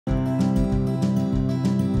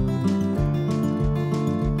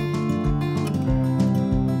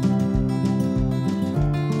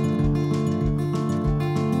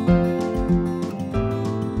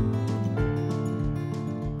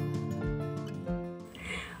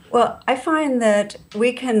Well, I find that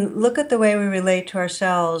we can look at the way we relate to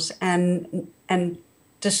ourselves and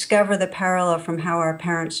discover the parallel from how our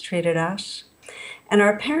parents treated us. And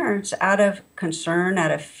our parents, out of concern,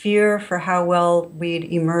 out of fear for how well we'd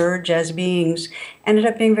emerge as beings, ended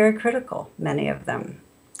up being very critical, many of them.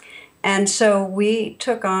 And so we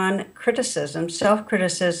took on criticism,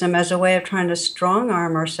 self-criticism, as a way of trying to strong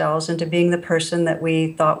arm ourselves into being the person that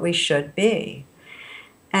we thought we should be.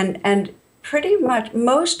 And pretty much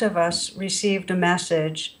most of us received a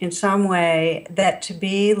message in some way that to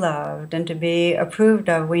be loved and to be approved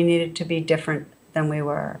of, we needed to be different than we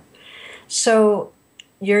were. So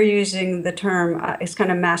you're using the term, it's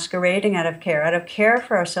kind of masquerading out of care. Out of care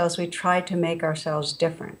for ourselves, we tried to make ourselves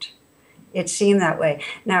different. It seemed that way.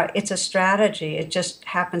 Now, it's a strategy. It just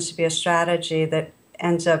happens to be a strategy that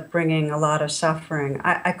ends up bringing a lot of suffering.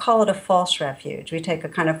 I call it a false refuge. We take a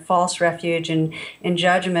kind of false refuge in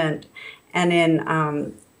judgment and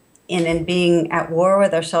in being at war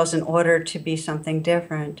with ourselves in order to be something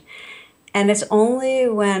different. And it's only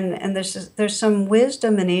when, and there's some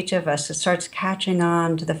wisdom in each of us that starts catching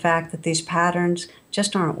on to the fact that these patterns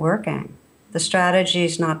just aren't working. The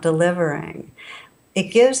strategy's not delivering. It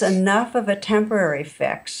gives enough of a temporary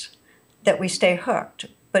fix that we stay hooked.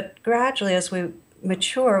 But gradually, as we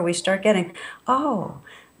mature, we start getting, oh,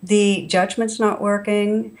 the judgment's not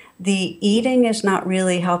working, the eating is not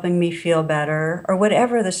really helping me feel better, or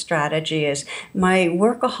whatever the strategy is. My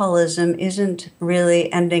workaholism isn't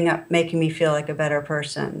really ending up making me feel like a better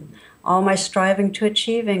person. All my striving to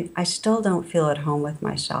achieving, I still don't feel at home with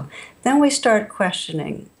myself. Then we start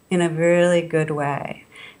questioning in a really good way.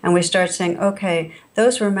 And we start saying, okay,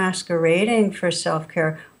 those were masquerading for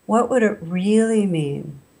self-care. What would it really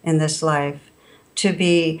mean in this life to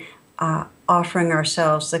be offering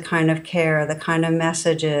ourselves the kind of care, the kind of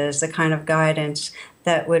messages, the kind of guidance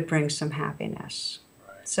that would bring some happiness?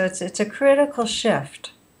 Right. So it's a critical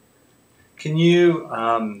shift. Can you,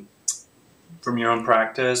 from your own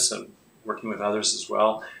practice and working with others as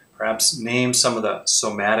well, perhaps name some of the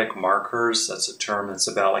somatic markers? That's a term that's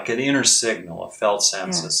about like an inner signal, a felt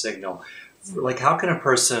sense, Yeah. a signal. Like how can a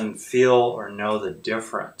person feel or know the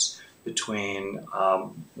difference between,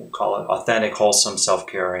 we'll call it authentic, wholesome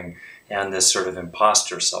self-caring and this sort of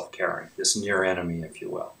imposter self-caring, this near enemy, if you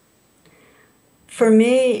will? For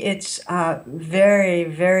me, it's very,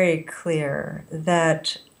 very clear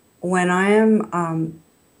that when I am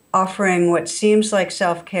offering what seems like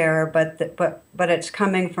self-care, but it's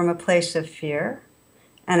coming from a place of fear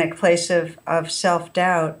and a place of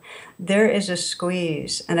self-doubt, there is a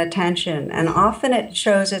squeeze and a tension. And often it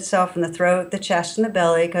shows itself in the throat, the chest, and the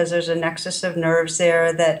belly, because there's a nexus of nerves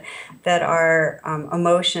there that our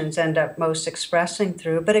emotions end up most expressing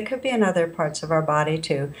through. But it could be in other parts of our body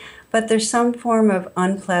too. But there's some form of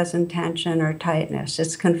unpleasant tension or tightness.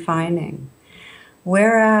 It's confining.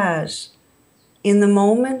 Whereas in the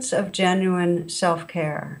moments of genuine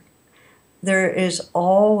self-care, there is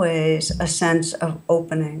always a sense of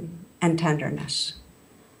opening and tenderness.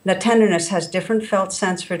 Now, tenderness has different felt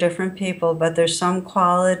sense for different people, but there's some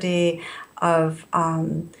quality of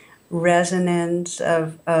resonance,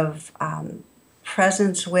 of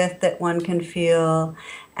presence with that one can feel,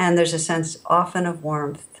 and there's a sense often of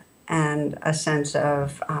warmth and a sense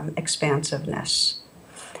of expansiveness.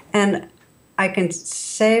 And I can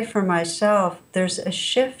say for myself, there's a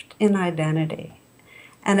shift in identity.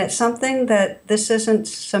 And it's something that this isn't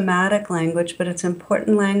somatic language, but it's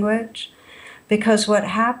important language. Because what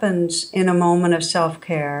happens in a moment of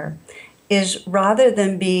self-care is rather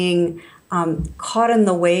than being caught in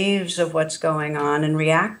the waves of what's going on and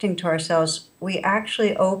reacting to ourselves, we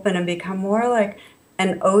actually open and become more like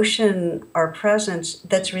an ocean, our presence,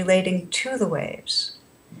 that's relating to the waves.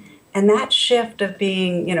 And that shift of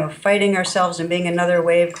being, fighting ourselves and being another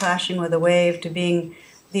wave, clashing with a wave, to being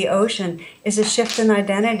the ocean is a shift in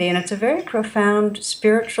identity. And it's a very profound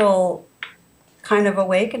spiritual kind of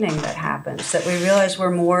awakening that happens, that we realize we're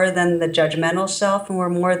more than the judgmental self and we're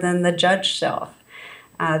more than the judged self.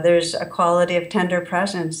 There's a quality of tender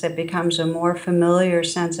presence that becomes a more familiar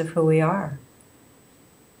sense of who we are.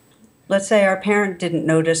 Let's say our parent didn't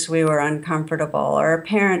notice we were uncomfortable, or a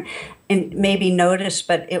parent maybe noticed,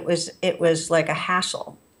 but it was like a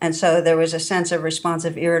hassle. And so there was a sense of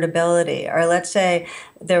responsive irritability. Or let's say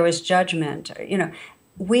there was judgment.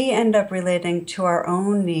 We end up relating to our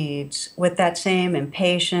own needs with that same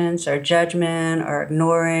impatience or judgment or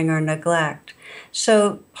ignoring or neglect.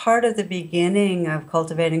 So part of the beginning of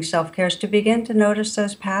cultivating self-care is to begin to notice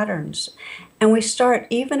those patterns. And we start,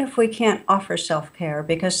 even if we can't offer self-care,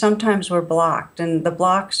 because sometimes we're blocked, and the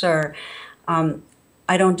blocks are,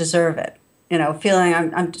 I don't deserve it. feeling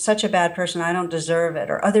I'm such a bad person, I don't deserve it,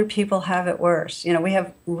 or other people have it worse. We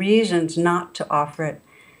have reasons not to offer it,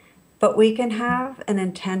 but we can have an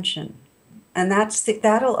intention, and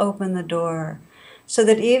that'll open the door, so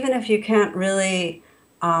that even if you can't really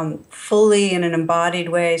fully in an embodied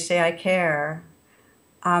way say I care,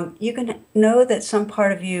 you can know that some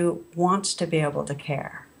part of you wants to be able to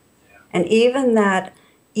care. And even the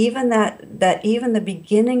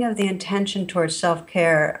beginning of the intention towards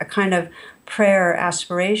self-care, a kind of prayer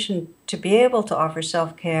aspiration to be able to offer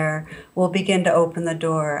self-care, will begin to open the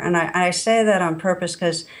door. And I say that on purpose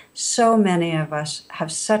because so many of us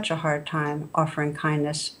have such a hard time offering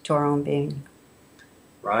kindness to our own being.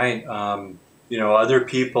 Right. Other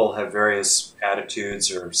people have various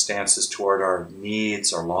attitudes or stances toward our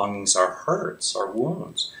needs, our longings, our hurts, our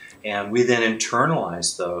wounds. And we then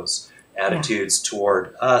internalize those attitudes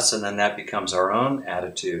toward us, and then that becomes our own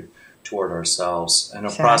attitude toward ourselves. And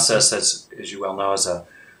a process that's, as you well know, as a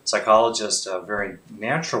psychologist, a very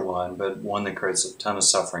natural one, but one that creates a ton of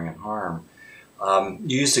suffering and harm.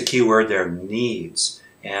 You used a key word there, needs,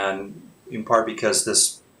 and in part because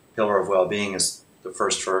this pillar of well-being is the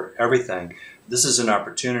first for everything. This is an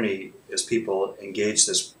opportunity, as people engage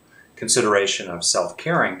this consideration of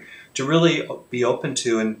self-caring, to really be open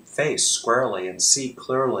to and face squarely and see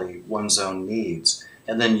clearly one's own needs,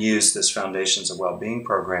 and then use this Foundations of Well-Being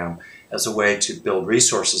program as a way to build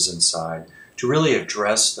resources inside to really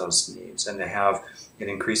address those needs and to have an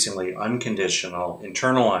increasingly unconditional,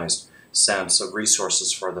 internalized sense of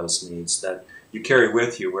resources for those needs that you carry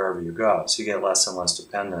with you wherever you go. So you get less and less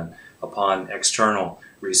dependent upon external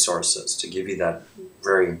resources to give you that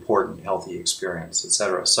very important, healthy experience,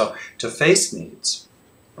 etc. So to face needs,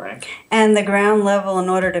 right? And the ground level in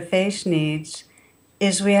order to face needs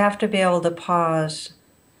is we have to be able to pause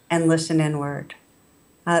and listen inward.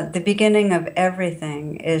 The beginning of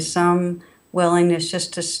everything is some willingness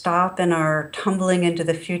just to stop in our tumbling into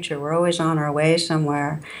the future. We're always on our way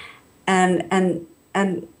somewhere. And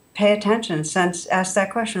pay attention, ask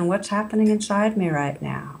that question, what's happening inside me right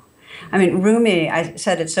now? I mean, Rumi, I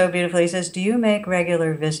said it so beautifully, he says, do you make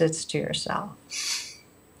regular visits to yourself?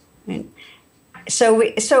 I mean, so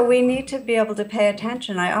we need to be able to pay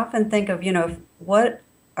attention. I often think of,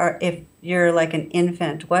 if you're like an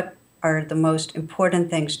infant, what are the most important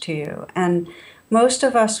things to you? And most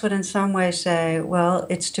of us would in some way say, well,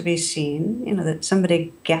 it's to be seen, that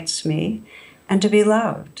somebody gets me, and to be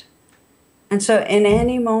loved. And so in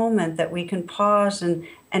any moment that we can pause and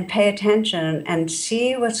pay attention and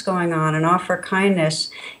see what's going on and offer kindness,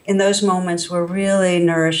 in those moments we're really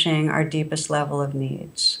nourishing our deepest level of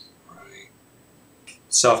needs. Right.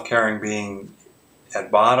 Self-caring being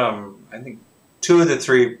at bottom, I think two of the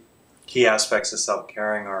three key aspects of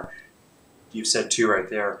self-caring are, you said two right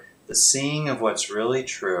there, the seeing of what's really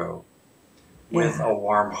true with a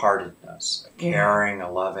warm-heartedness, a caring, a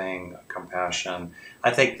loving, a compassion.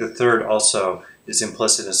 I think the third also is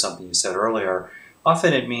implicit in something you said earlier.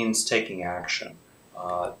 Often it means taking action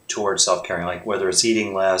towards self-caring, like whether it's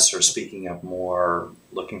eating less or speaking up more,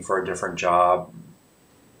 looking for a different job.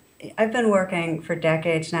 I've been working for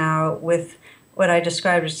decades now with what I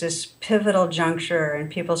describe as this pivotal juncture in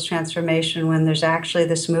people's transformation when there's actually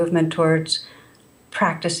this movement towards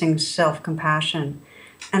practicing self-compassion.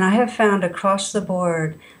 And I have found across the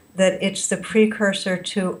board that it's the precursor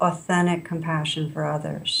to authentic compassion for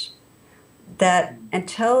others. That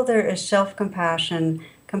until there is self-compassion,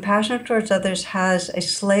 compassion towards others has a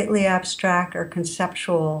slightly abstract or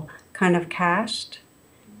conceptual kind of cast.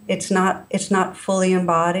 It's not fully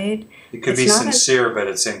embodied. It could be sincere, but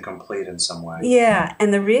it's incomplete in some way. Yeah,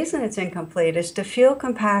 and the reason it's incomplete is to feel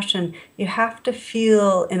compassion, you have to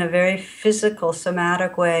feel in a very physical,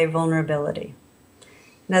 somatic way, vulnerability.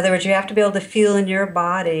 In other words, you have to be able to feel in your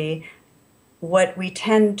body what we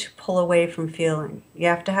tend to pull away from feeling. You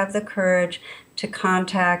have to have the courage to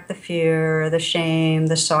contact the fear, the shame,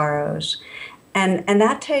 the sorrows. And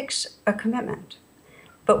that takes a commitment.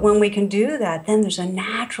 But when we can do that, then there's a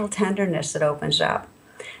natural tenderness that opens up.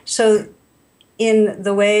 So in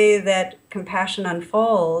the way that compassion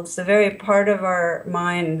unfolds, the very part of our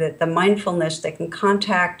mind, that the mindfulness that can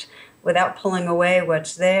contact without pulling away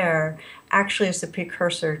what's there, actually is the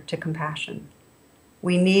precursor to compassion.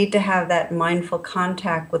 We need to have that mindful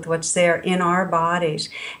contact with what's there in our bodies.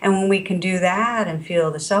 And when we can do that and feel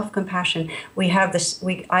the self-compassion, we have this,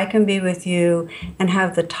 I can be with you and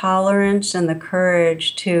have the tolerance and the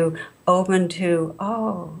courage to open to,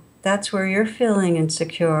 oh, that's where you're feeling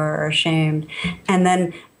insecure or ashamed. And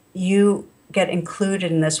then you get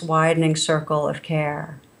included in this widening circle of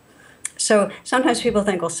care. So sometimes people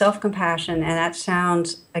think, well, self-compassion, and that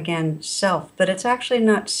sounds, again, self, but it's actually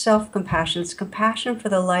not self-compassion. It's compassion for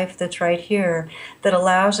the life that's right here that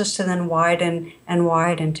allows us to then widen and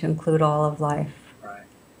widen to include all of life. Right.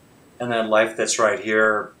 And that life that's right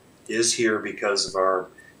here is here because of our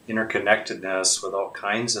interconnectedness with all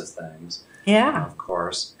kinds of things. Yeah. Of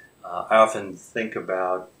course. I often think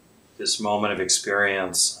about this moment of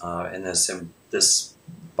experience in this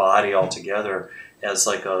body altogether as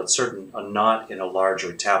like a knot in a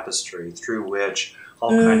larger tapestry through which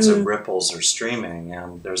all kinds of ripples are streaming,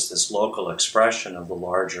 and there's this local expression of the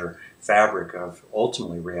larger fabric of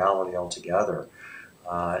ultimately reality altogether,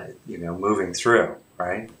 moving through,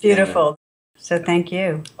 right? Beautiful. So thank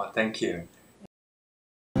you. Thank you.